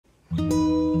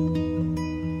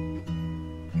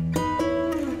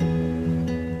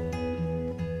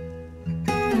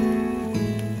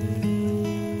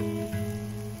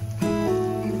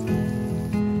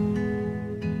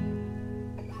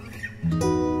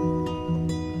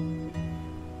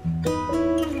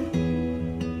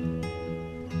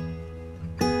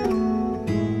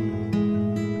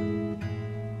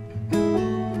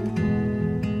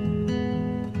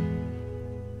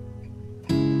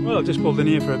I've just pulled in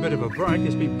here for a bit of a break.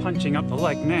 It's been punching up the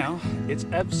lake now. It's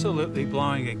absolutely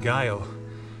blowing a gale.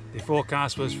 The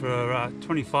forecast was for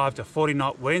 25 to 40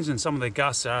 knot winds, and some of the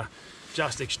gusts are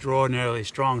just extraordinarily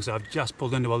strong. So I've just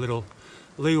pulled into a little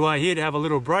leeway here to have a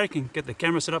little break and get the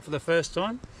camera set up for the first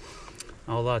time.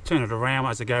 I'll turn it around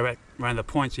as I go around the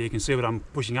point so you can see what I'm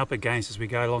pushing up against as we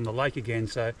go along the lake again.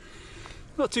 So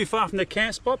not too far from the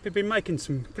camp spot. We've been making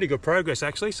some pretty good progress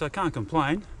actually, so I can't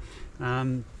complain.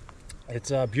 It's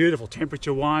beautiful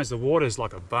temperature wise. The water's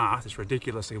like a bath. It's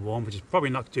ridiculously warm, which is probably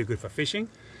not too good for fishing.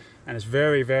 And it's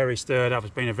very, very stirred up.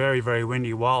 It's been a very, very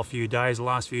windy, wild few days, the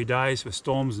last few days with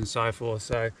storms and so forth.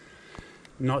 So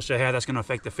not sure how that's going to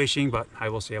affect the fishing, but hey,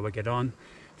 we'll see how we get on.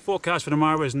 Forecast for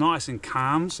tomorrow is nice and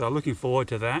calm, so looking forward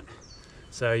to that.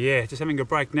 So yeah, just having a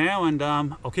break now, and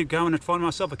I'll keep going and find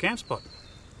myself a camp spot.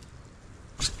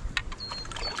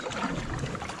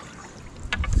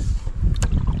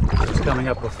 Just coming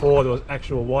up before there was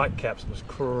actual white caps. It was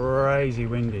crazy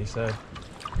windy, so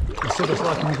we'll see what it's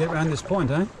like when we get around this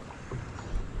point, eh?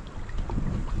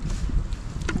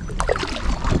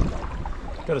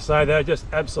 Got to say though, just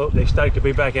absolutely stoked to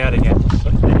be back out again. So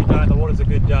any day in the water's a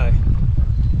good day.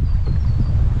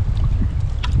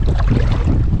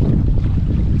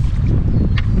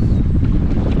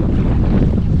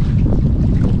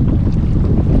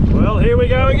 Well, here we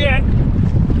go again.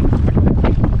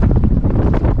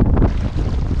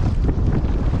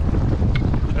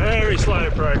 Very slow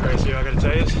progress here, I got to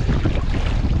tell you.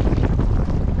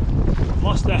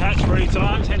 Lost the hatch 3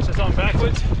 times, hence it's on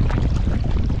backwards.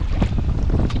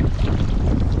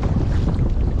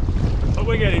 But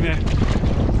we're getting there.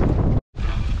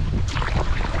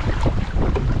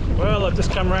 Well, I've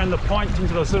just come around the point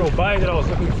into this little bay that I was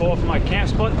looking for my camp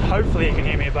spot. Hopefully you can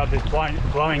hear me above this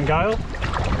blowing gale.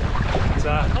 It's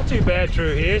not too bad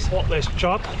through here, it's a lot less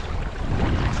chop.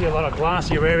 See a lot of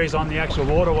glassier areas on the actual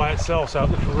waterway itself, so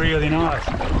it looks really nice.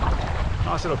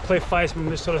 Nice little cliff face. I'm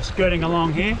just sort of skirting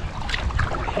along here.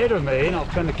 Ahead of me, and I'll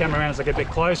turn the camera around as I get a bit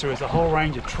closer, is a whole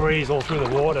range of trees all through the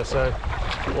water, so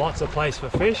lots of place for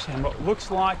fish and what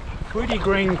looks like pretty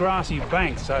green grassy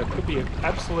banks, so it could be an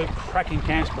absolute cracking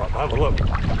camp spot. Have a look.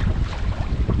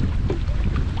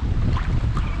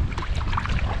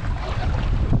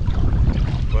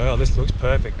 Well, this looks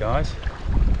perfect, guys.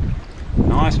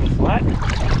 Nice and flat.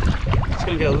 It's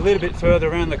going to get a little bit further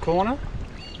around the corner.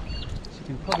 So you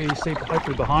can probably see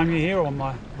hopefully behind me here on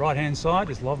my right hand side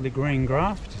is lovely green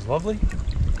grass, which is lovely.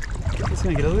 It's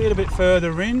going to get a little bit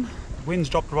further in. The wind's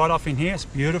dropped right off in here. It's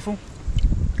beautiful.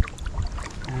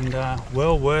 And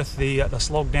well worth the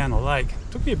slog down the lake.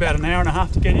 It took me about an hour and a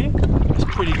half to get here. It's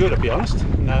pretty good, to be honest.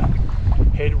 No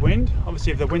headwind.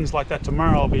 Obviously if the wind's like that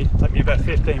tomorrow, it'll take me about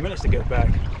 15 minutes to get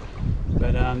back.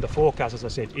 But the forecast, as I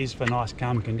said, is for nice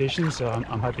calm conditions, so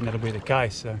I'm hoping that'll be the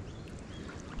case. So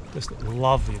just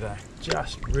lovely though,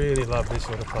 just really love this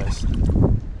sort of place.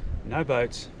 No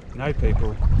boats, no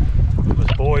people. There was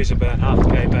boys about half a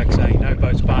k back saying no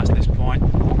boats past this point.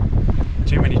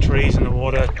 Too many trees in the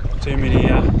water, too many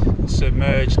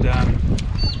submerged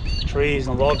trees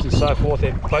and logs and so forth.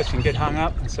 The boats can get hung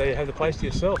up, and so you have the place to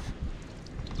yourself.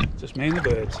 Just me and the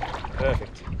birds.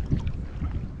 Perfect.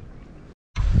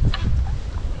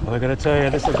 Well, I've got to tell you,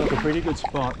 this looks like a pretty good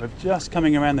spot. We're just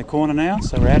coming around the corner now,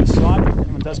 so we're out of sight.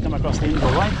 Everyone does come across the end of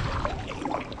the lake.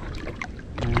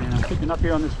 And picking up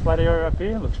here on this flat area up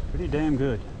here, looks pretty damn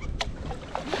good.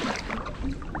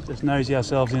 Let's just nosy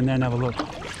ourselves in there and have a look.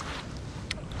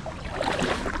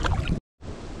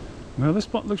 Well, this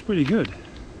spot looks pretty good.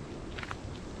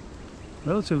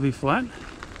 Relatively flat.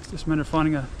 It's just a matter of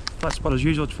finding a flat spot as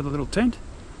usual for the little tent.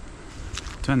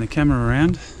 Turn the camera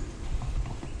around.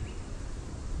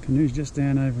 Canoe's just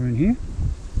down over in here.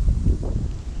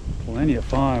 Plenty of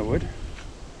firewood.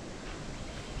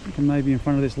 I think maybe in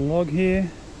front of this log here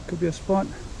could be a spot.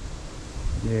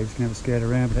 Yeah, just gonna have a scout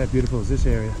around, but how beautiful is this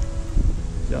area?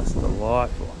 Just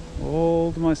delightful.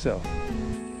 All to myself.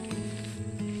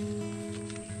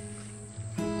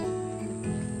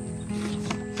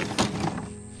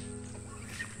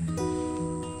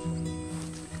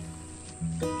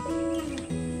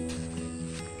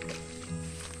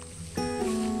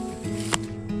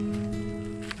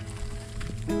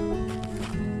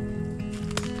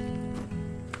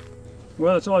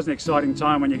 Well, it's always an exciting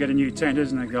time when you get a new tent,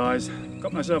 isn't it, guys?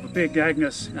 Got myself a big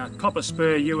AGNUS copper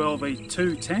SPUR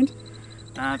UL2 tent.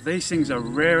 These things are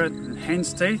rarer than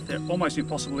hen's teeth. They're almost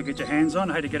impossible to get your hands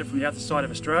on. I had to get it from the other side of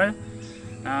Australia.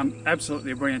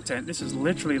 Absolutely a brilliant tent. This is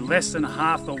literally less than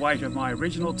half the weight of my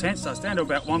original tent, so it's down to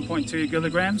about 1.2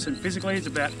 kilograms, and physically it's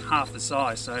about half the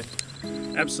size, so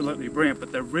absolutely brilliant.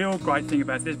 But the real great thing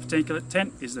about this particular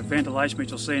tent is the ventilation, which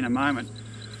you'll see in a moment.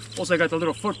 Also got the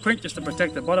little footprint just to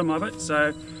protect the bottom of it.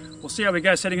 So we'll see how we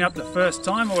go setting up the first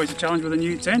time. Always a challenge with a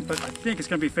new tent, but I think it's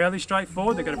going to be fairly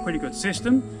straightforward. They've got a pretty good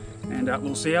system, and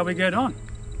we'll see how we get on.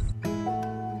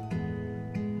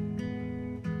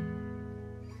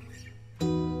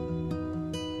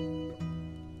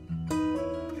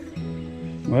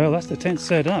 Well, that's the tent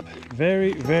set up.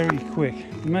 Very, very quick.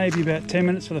 Maybe about 10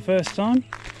 minutes for the first time.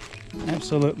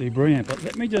 Absolutely brilliant. But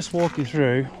let me just walk you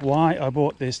through why I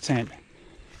bought this tent.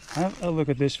 Have a look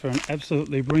at this for an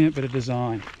absolutely brilliant bit of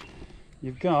design.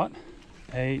 You've got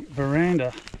a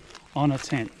veranda on a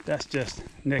tent. That's just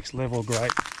next level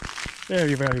great.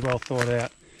 Very, very well thought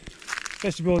out.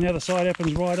 Vestibule on the other side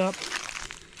opens right up.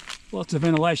 Lots of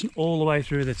ventilation all the way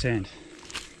through the tent.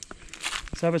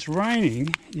 So if it's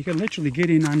raining, you can literally get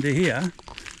in under here.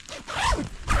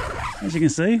 As you can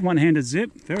see, one-handed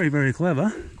zip, very, very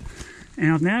clever.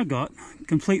 And I've now got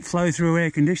complete flow-through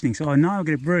air conditioning, so I know I'll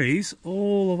get a breeze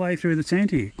all the way through the tent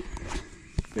here.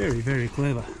 Very, very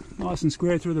clever. Nice and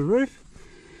square through the roof.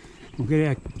 We'll get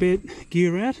our bed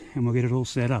gear out and we'll get it all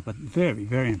set up. But very,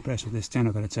 very impressed with this tent,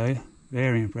 I've got to tell you.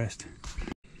 Very impressed.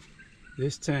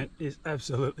 This tent is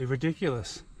absolutely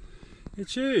ridiculous.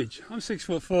 It's huge. I'm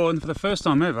 6'4", and for the first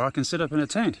time ever I can sit up in a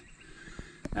tent.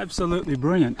 Absolutely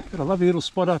brilliant. Got a lovely little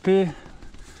spot up here.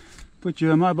 Put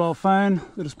your mobile phone,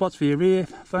 little spots for your ear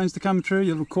phones to come through,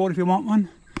 your little cord if you want one.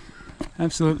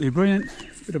 Absolutely brilliant.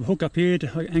 Bit of a hook up here to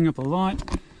hang up a light.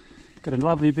 Got a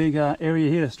lovely big area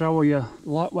here to throw all your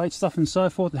lightweight stuff and so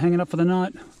forth and hang it up for the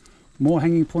night. More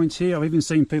hanging points here. I've even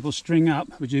seen people string up,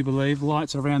 would you believe,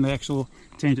 lights around the actual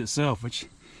tent itself, which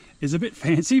is a bit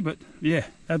fancy, but yeah,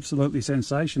 absolutely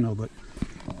sensational. But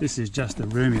this is just the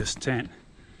roomiest tent.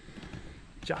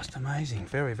 Just amazing.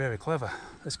 Very, very clever.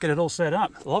 Let's get it all set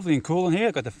up. Lovely and cool in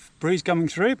here. Got the breeze coming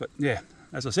through, but yeah,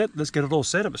 as I said, let's get it all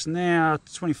set up. It's now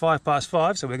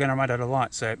 5:25, so we're going to run out of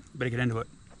light, so better get into it.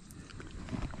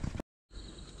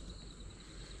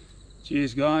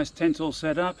 Cheers guys, tent's all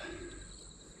set up.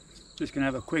 Just going to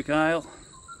have a quick ale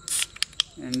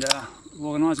and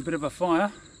organise a bit of a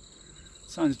fire.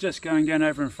 Sun's just going down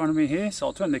over in front of me here, so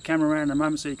I'll turn the camera around in a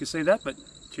moment so you can see that, but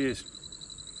cheers.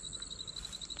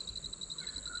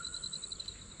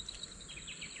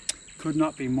 Could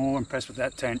not be more impressed with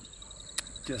that tent.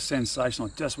 Just sensational,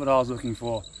 just what I was looking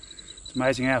for. It's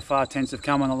amazing how far tents have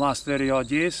come in the last 30 odd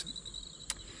years.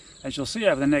 As you'll see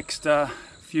over the next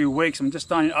few weeks, I'm just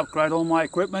starting to upgrade all my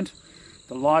equipment.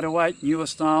 The lighter weight, newer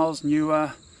styles,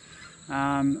 newer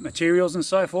materials and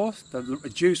so forth, the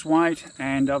reduced weight,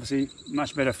 and obviously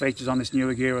much better features on this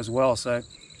newer gear as well. So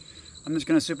I'm just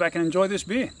going to sit back and enjoy this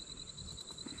beer.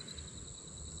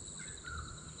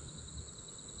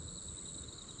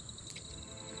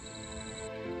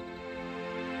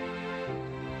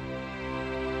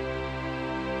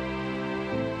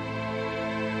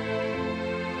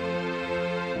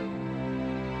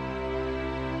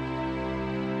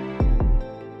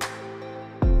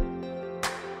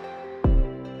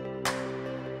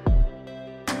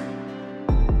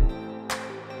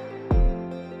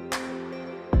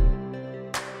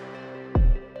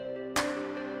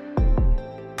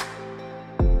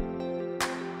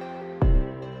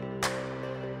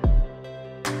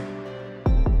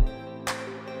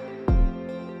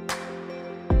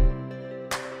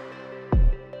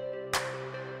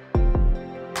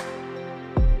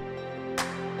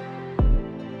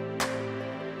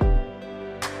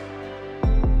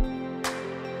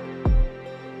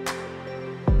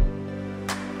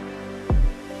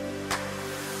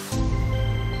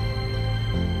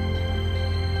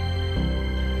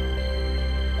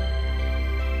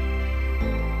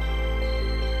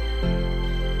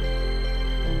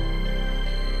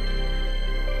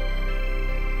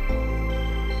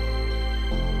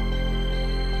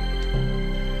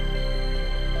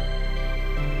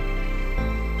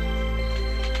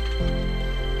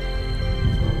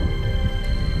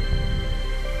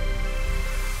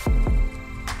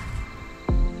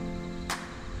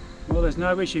 Well, there's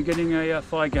no issue getting a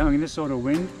fire going in this sort of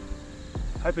wind.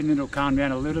 Hoping it'll calm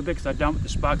down a little bit because I don't want the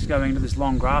sparks going into this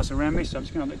long grass around me, so I'm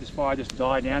just going to let this fire just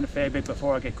die down a fair bit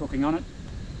before I get cooking on it.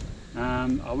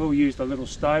 I will use the little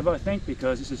stove, I think,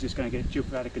 because this is just going to get too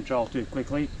out of control too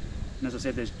quickly. And as I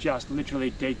said, there's just literally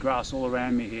dead grass all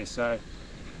around me here, so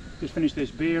just finish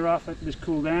this beer off, let this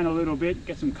cool down a little bit,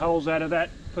 get some coals out of that,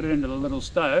 put it into the little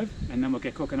stove, and then we'll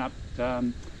get cooking up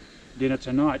dinner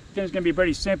tonight. Dinner's going to be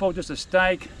pretty simple, just a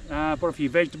steak, brought a few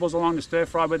vegetables along to stir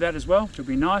fry with that as well, which will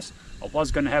be nice. I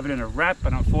was going to have it in a wrap,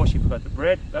 but unfortunately forgot the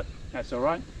bread, but that's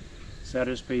alright. So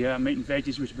it'll just be meat and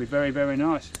veggies, which will be very, very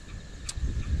nice.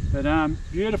 But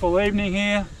beautiful evening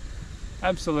here,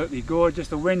 Absolutely gorgeous.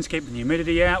 The wind's keeping the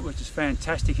humidity out, which is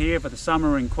fantastic here for the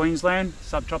summer in Queensland,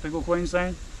 subtropical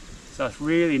Queensland. So it's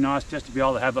really nice just to be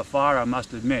able to have a fire, I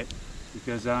must admit,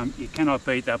 because you cannot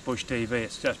beat that bush TV.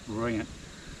 It's just brilliant.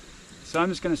 So I'm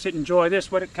just going to sit and enjoy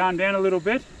this, let it calm down a little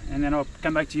bit, and then I'll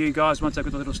come back to you guys once I've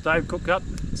got the little stove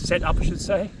set up I should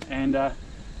say, and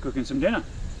cooking some dinner.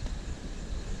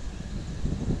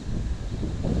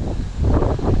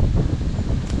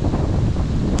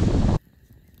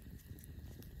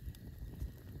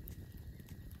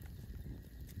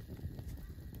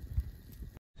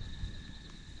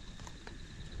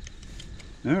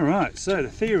 Alright, so the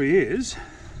theory is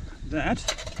that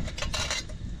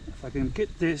if I can get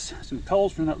some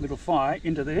coals from that little fire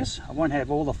into this, I won't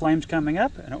have all the flames coming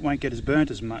up and it won't get as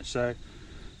burnt as much. So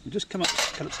we'll just cut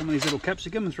up some of these little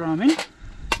capsicum and throw them in.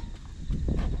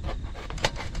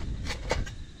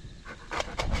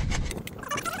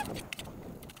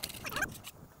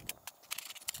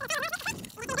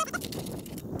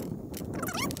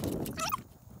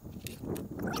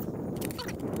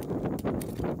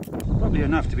 Probably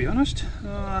enough, to be honest.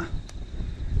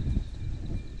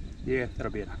 Yeah,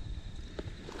 that'll be enough.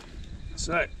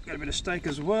 So, got a bit of steak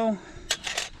as well.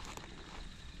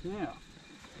 Now,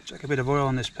 chuck a bit of oil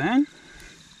on this pan.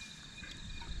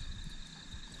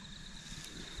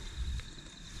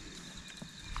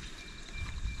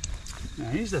 Now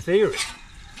here's the theory.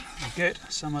 You get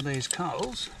some of these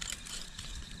coals,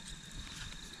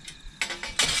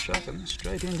 chuck them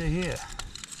straight into here.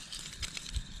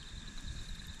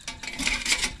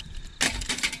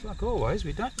 Like always,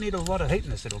 we don't need a lot of heat in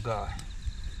this little guy.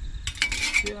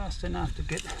 Just enough to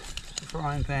get the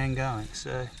frying pan going.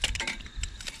 So,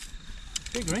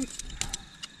 figuring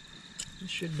this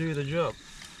should do the job.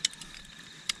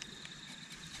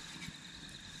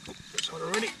 Oh, it's hot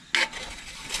already.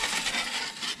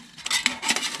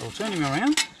 So we'll turn him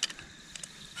around. Take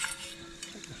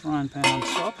the frying pan on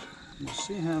top. And we'll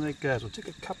see how that goes. We'll take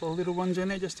a couple of little ones in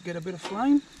there just to get a bit of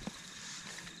flame.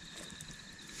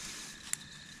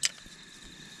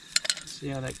 See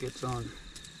how that gets on.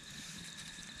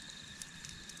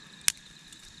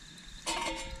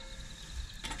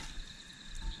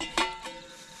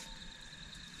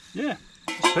 Yeah,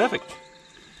 it's perfect.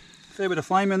 Fair bit of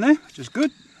flame in there, which is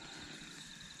good.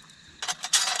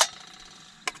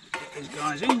 Get these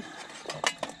guys in.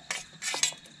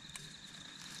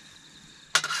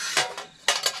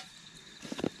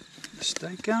 The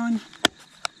steak going.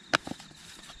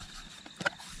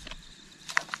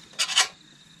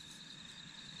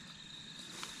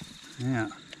 Now,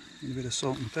 a bit of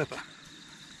salt and pepper.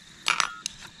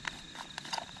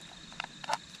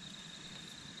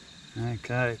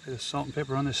 Okay, a bit of salt and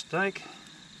pepper on this steak.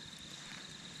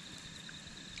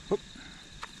 Whoop.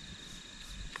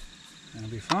 That'll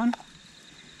be fine.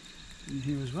 In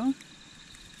here as well.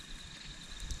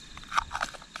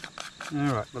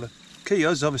 Alright, well the key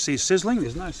is obviously sizzling.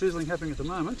 There's no sizzling happening at the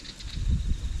moment.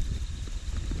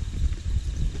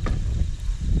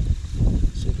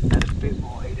 Let's see if we can add a bit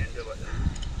more heat into it.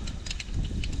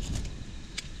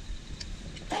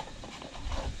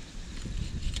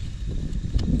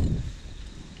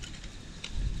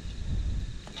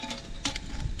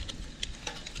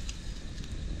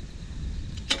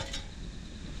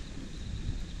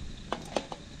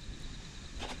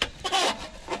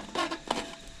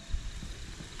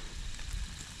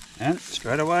 And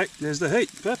straight away, there's the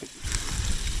heat. Perfect.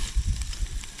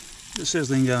 The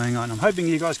sizzling going on. I'm hoping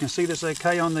you guys can see this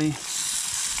okay on the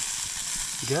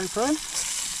GoPro.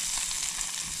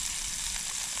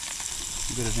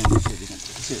 A bit of in, see if you can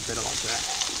see it better like that.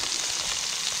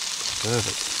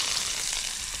 Perfect.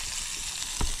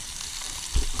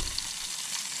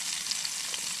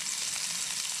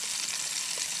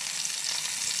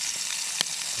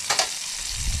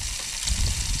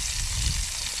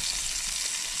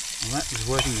 Well, that is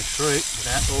working a treat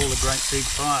without all the great big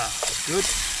fire. That's good.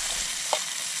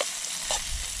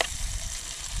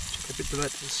 Chuck a bit of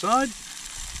that to the side.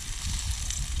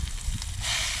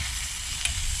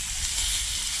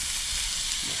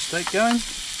 Get the steak going.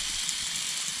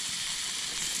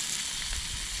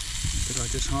 Did I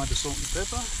just hide the salt and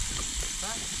pepper?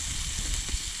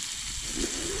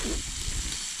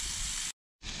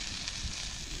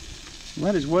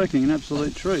 Well, that is working an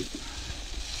absolute treat.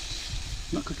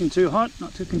 Not cooking too hot,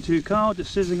 not cooking too cold,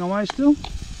 just sizzling away still.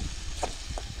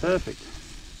 Perfect.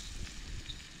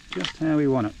 Just how we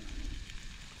want it.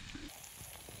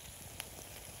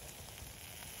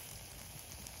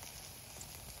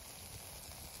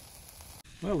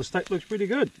 Well, the steak looks pretty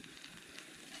good.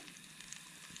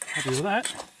 Happy with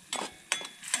that.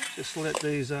 Just let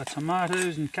these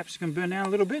tomatoes and capsicum burn down a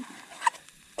little bit.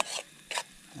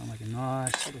 I'll make a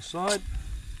nice sort of side.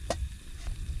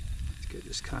 Let's get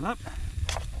this cut up.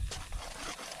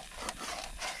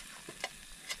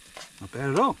 Not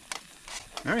bad at all.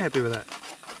 Very happy with that.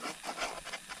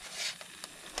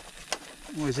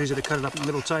 Always easier to cut it up on a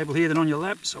little table here than on your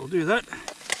lap, so we'll do that.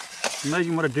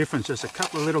 Imagine what a difference just a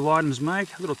couple of little items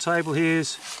make. A little table here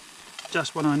is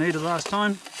just what I needed last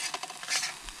time.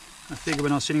 I figure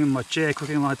when I was sitting in my chair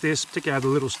cooking like this, particularly over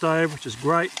the little stove, which is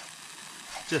great,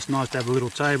 just nice to have a little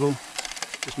table.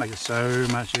 Just makes it so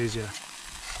much easier.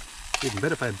 Even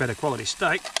better if I had better quality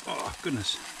steak. Oh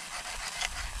goodness.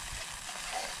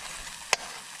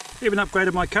 Even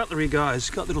upgraded my cutlery, guys.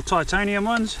 Got little titanium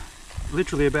ones,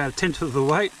 literally about a tenth of the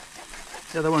weight.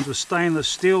 The other ones were stainless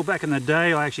steel. Back in the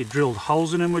day I actually drilled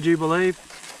holes in them, would you believe?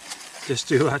 Just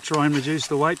to try and reduce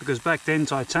the weight, because back then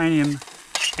titanium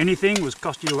anything was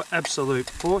cost you an absolute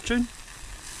fortune.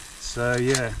 So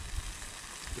yeah,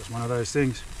 just one of those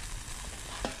things.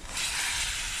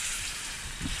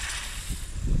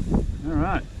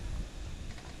 Alright,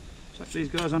 chuck these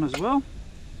guys on as well.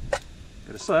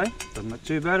 Gotta say, doesn't look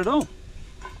too bad at all.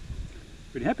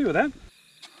 Pretty happy with that.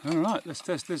 Alright, let's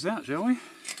test this out, shall we?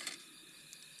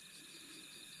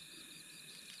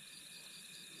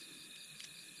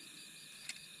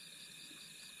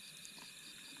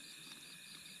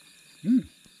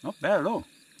 Not bad at all.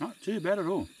 Not too bad at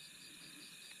all.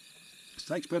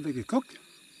 Steak's perfectly cooked.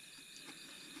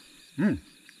 And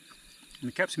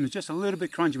the capsicum is just a little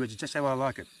bit crunchy, which is just how I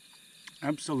like it.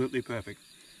 Absolutely perfect.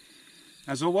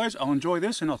 As always, I'll enjoy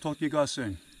this and I'll talk to you guys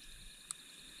soon.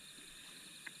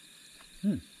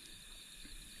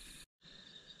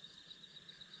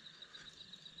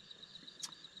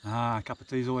 A cup of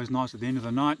tea is always nice at the end of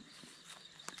the night.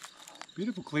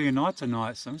 Beautiful clear night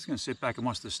tonight, so I'm just going to sit back and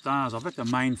watch the stars. I've let the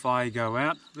main fire go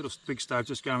out. Little big stove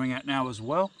just going out now as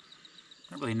well.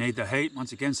 Don't really need the heat.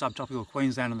 Once again, subtropical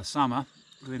Queensland in the summer,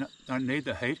 really don't need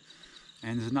the heat.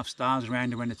 And there's enough stars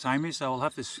around to entertain me, so I'll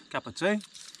have this cup of tea,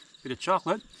 bit of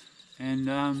chocolate,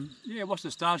 and yeah, watch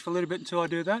the stars for a little bit until I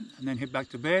do that, and then head back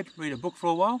to bed, read a book for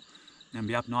a while, and then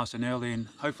be up nice and early and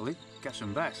hopefully catch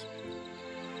some bass.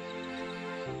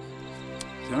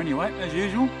 So anyway, as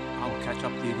usual, I will catch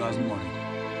up with you guys in the morning.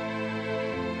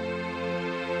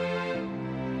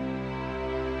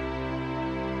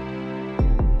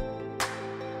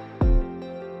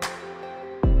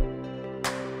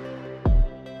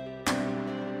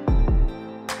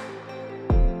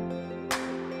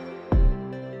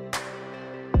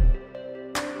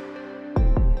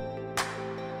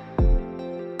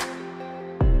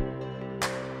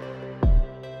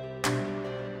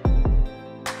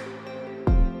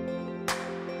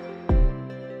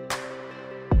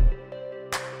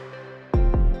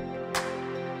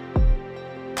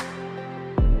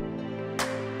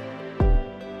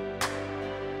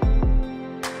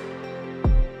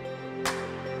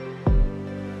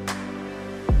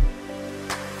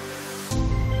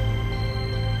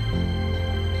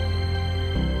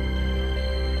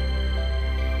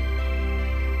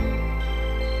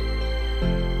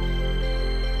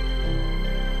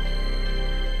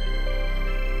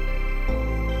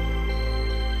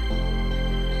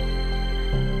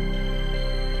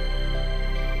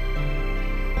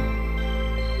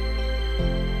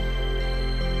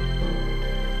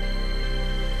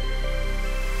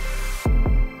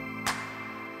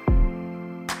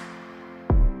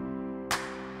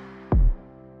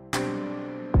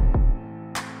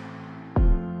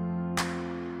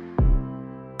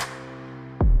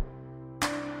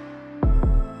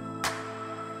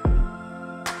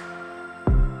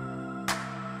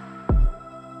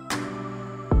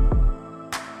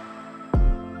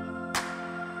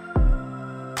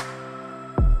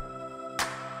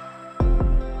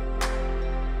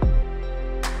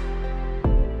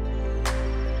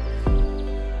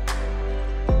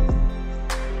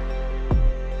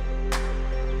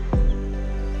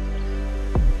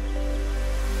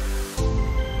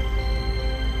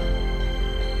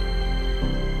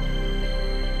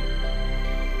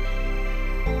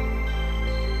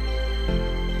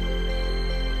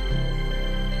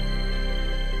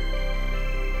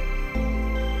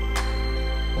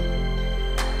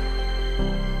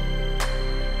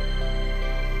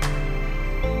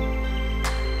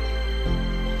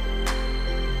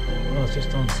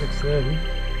 Just on 6:30.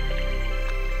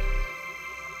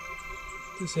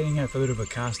 Just heading out for a bit of a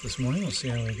cast this morning. We'll see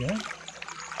how we go.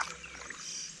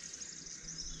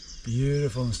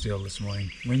 Beautiful and still this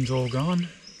morning. Wind's all gone.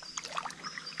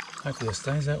 Hopefully it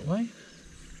stays that way.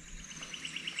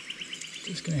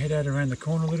 Just going to head out around the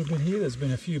corner a little bit here. There's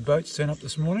been a few boats turn up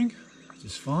this morning, which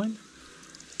is fine.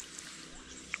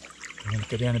 I'm going to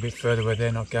go down a bit further where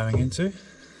they're not going into.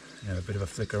 Have a bit of a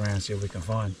flick around, see what we can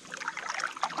find.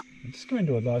 I'm just going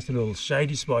to a nice little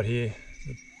shady spot here.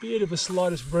 There's a bit of a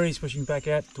slightest breeze pushing back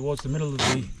out towards the middle of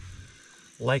the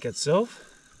lake itself.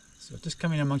 So just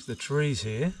coming amongst the trees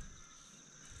here.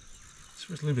 It's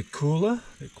a little bit cooler,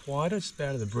 a bit quieter, just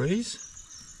out of the breeze.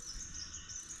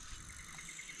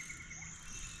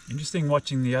 Interesting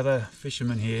watching the other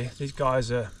fishermen here. These guys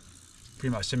are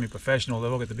pretty much semi-professional.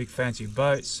 They've all got the big fancy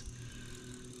boats,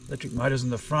 electric motors in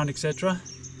the front, etc.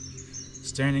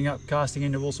 Standing up, casting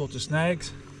into all sorts of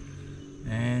snags,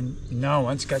 and no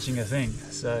one's catching a thing.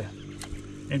 So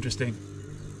interesting.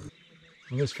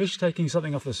 Well, there's fish taking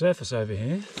something off the surface over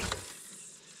here.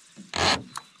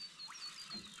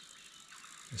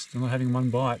 They're still not having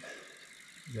one bite.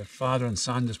 The father and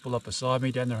son just pull up beside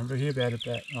me down the river here, about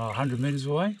 100 metres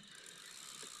away.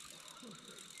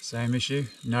 Same issue,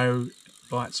 no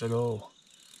bites at all.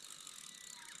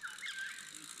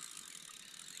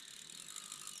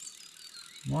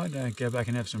 Might go back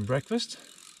and have some breakfast.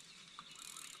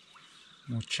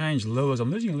 We'll change lures.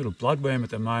 I'm losing a little bloodworm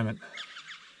at the moment.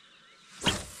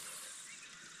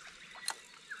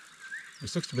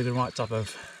 This looks to be the right type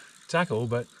of tackle,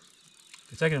 but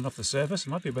they're taking it off the surface. It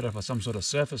might be better for some sort of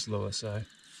surface lure, so.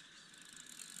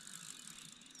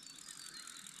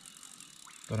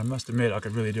 But I must admit, I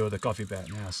could really do with a coffee bat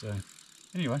now, so.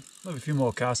 Anyway, we'll have a few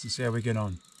more casts and see how we get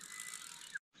on.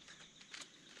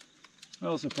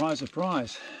 Well, surprise,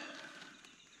 surprise.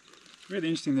 Really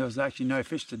interesting, there was actually no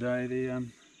fish today.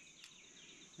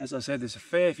 As I said, there's a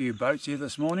fair few boats here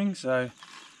this morning, so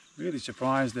really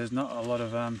surprised there's not a lot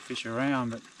of fish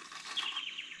around. But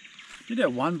did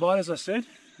have one bite, as I said.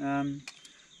 So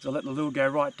I let the lure go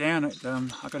right down.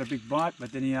 I got a big bite,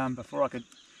 but then he, before I could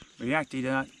react, he'd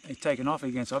taken off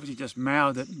again. So obviously just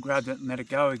mouthed it and grabbed it and let it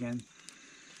go again,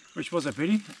 which was a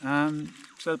pity.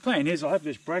 So the plan is I'll have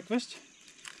this breakfast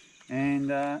and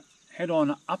head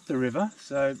on up the river.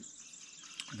 So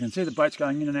you can see the boats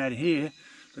going in and out of here,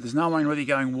 but there's no one really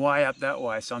going way up that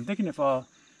way. So I'm thinking if I'll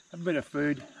have a bit of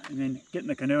food and then get in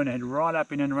the canoe and head right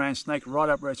up in and around Snake, right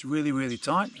up where it's really, really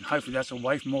tight, and hopefully that's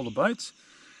away from all the boats.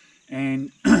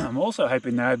 And I'm also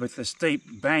hoping though, with the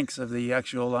steep banks of the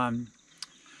actual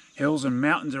hills and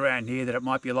mountains around here, that it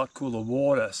might be a lot cooler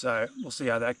water. So we'll see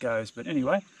how that goes. But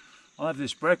anyway, I'll have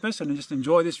this breakfast and just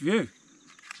enjoy this view.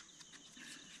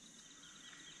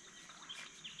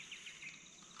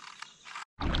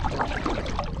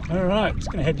 Alright, just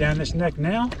going to head down this neck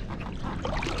now.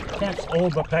 Camp's all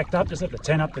but packed up, just left the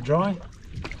tent up to dry.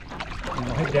 And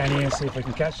we'll head down here and see if we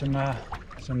can catch some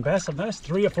bass. I've noticed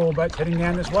 3 or 4 boats heading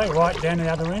down this way, right down the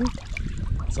other end.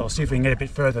 So I'll see if we can get a bit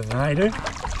further than they do.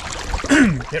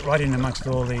 Get right in amongst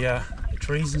all the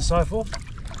trees and so forth.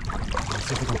 And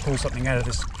see if we can pull something out of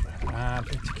this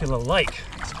particular lake.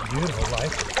 It's a beautiful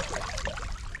lake.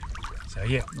 So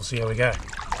yeah, we'll see how we go.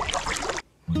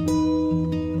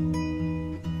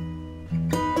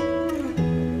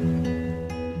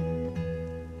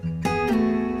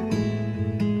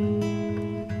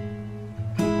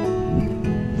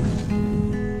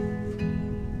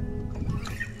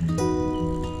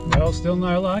 Well, still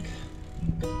no luck.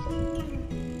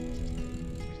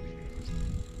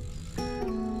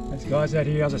 There's guys out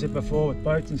here, as I said before, with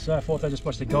boats and so forth. I just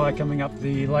watched a guy coming up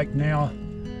the lake now,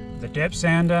 the depth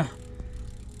sounder.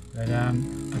 But I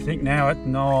think now at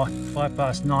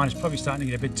 9:05, it's probably starting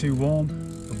to get a bit too warm.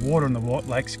 The water in the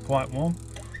lake's quite warm.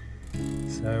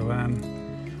 So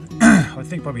I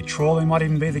think probably trawling might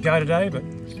even be the go today. But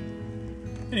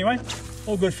anyway,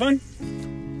 all good fun.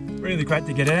 Really great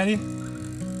to get out here.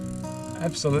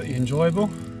 Absolutely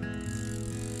enjoyable.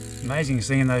 Amazing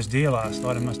seeing those deer last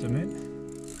night, I must admit.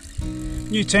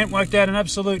 New tent worked out an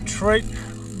absolute treat.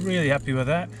 Really happy with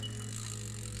that.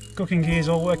 Cooking gear's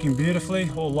all working beautifully,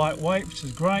 all lightweight, which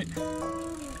is great.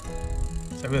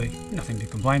 So really nothing to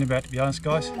complain about, to be honest,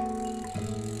 guys.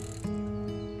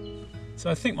 So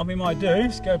I think what we might do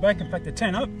is go back and pack the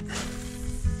tent up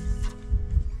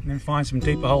and then find some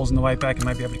deeper holes on the way back and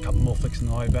maybe have a couple more flicks on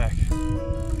the way back.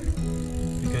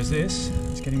 Because this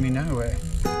is getting me nowhere.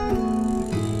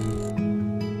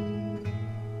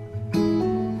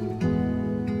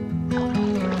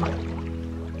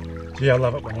 Gee, I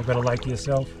love it when you've got a lake to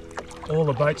yourself. All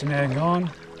the boats are now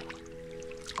gone.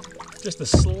 Just the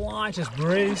slightest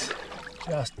breeze,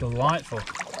 just delightful.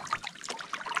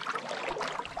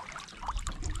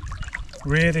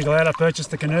 Really glad I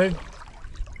purchased the canoe.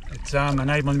 It's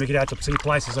enabling me to get out to see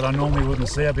places that I normally wouldn't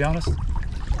see, I'll be honest.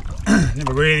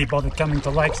 Never really bothered coming to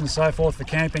lakes and so forth for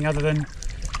camping other than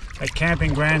at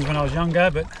camping grounds when I was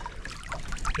younger, but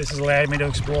this has allowed me to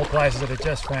explore places that are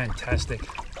just fantastic.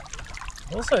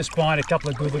 Also spied a couple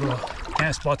of good little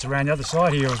camp spots around the other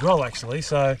side here as well, actually,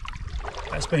 so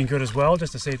That's been good as well,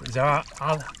 just to see if there are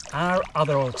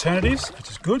other alternatives, which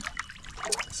is good.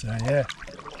 So yeah,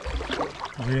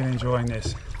 really enjoying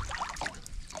this.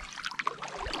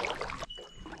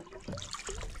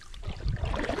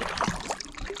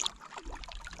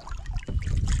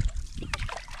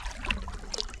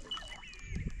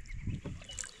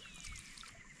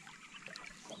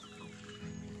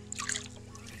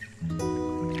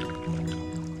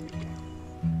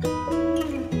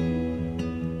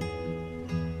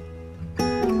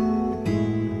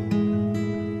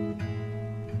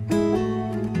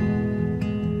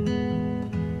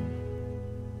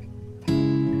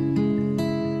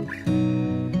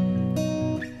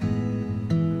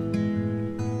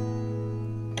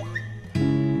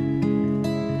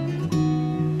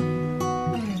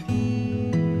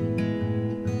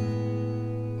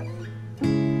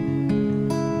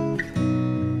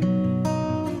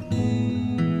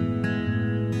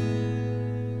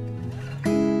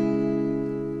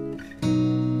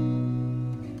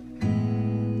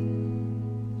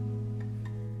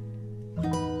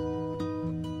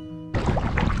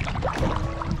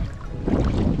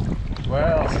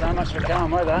 Well, so much for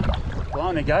calm weather.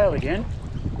 Blowing a gale again.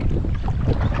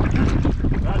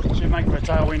 But it should make for a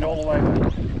tailwind all the way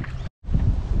back.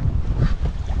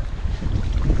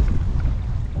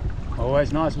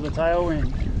 Always nice with a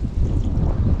tailwind.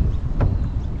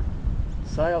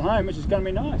 Sail home, which is going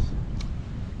to be nice.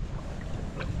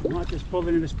 Might just pull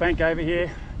into this bank over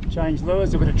here, change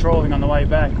lures, do a bit of trawling on the way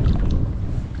back.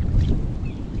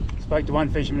 Spoke to one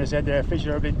fisherman who said their fish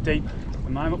are a bit deep at the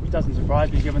moment, which doesn't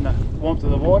surprise me given the warmth of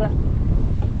the water.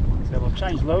 So we'll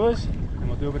change lures and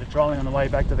we'll do a bit of trolling on the way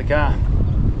back to the car.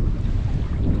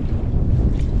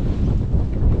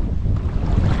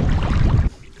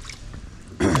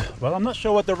 Well, I'm not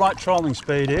sure what the right trolling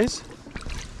speed is.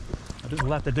 This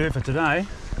will have to do for today.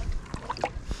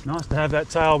 Nice to have that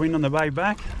tailwind on the way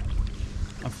back.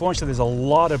 Unfortunately, there's a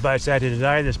lot of boats out here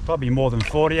today. There's probably more than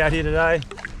 40 out here today.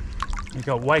 You've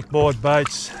got wakeboard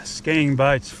boats, skiing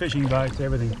boats, fishing boats,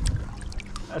 everything.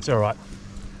 That's all right.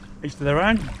 Each to their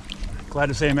own. Glad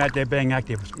to see them out there being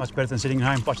active. It's much better than sitting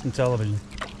home watching television.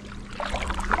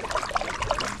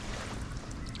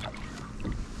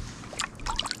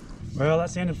 Well,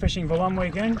 that's the end of fishing for one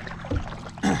weekend.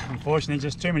 Unfortunately,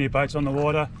 just too many boats on the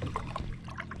water.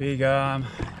 Big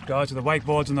guys with the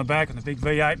wakeboards on the back and the big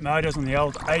V8 motors and the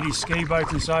old 80s ski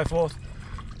boats and so forth.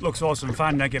 Looks awesome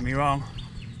fun, don't get me wrong.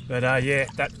 But yeah,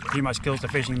 that pretty much kills the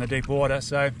fishing in the deep water.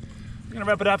 So I'm going to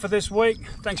wrap it up for this week.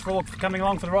 Thanks for all for coming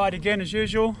along for the ride again as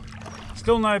usual.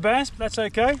 Still no bass, but that's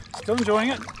okay. Still enjoying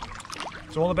it.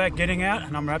 It's all about getting out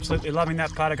and I'm absolutely loving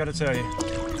that part, I got to tell you.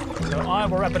 So I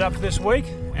will wrap it up for this week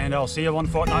and I'll see you on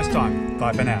fortnight's time.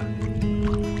 Bye for now.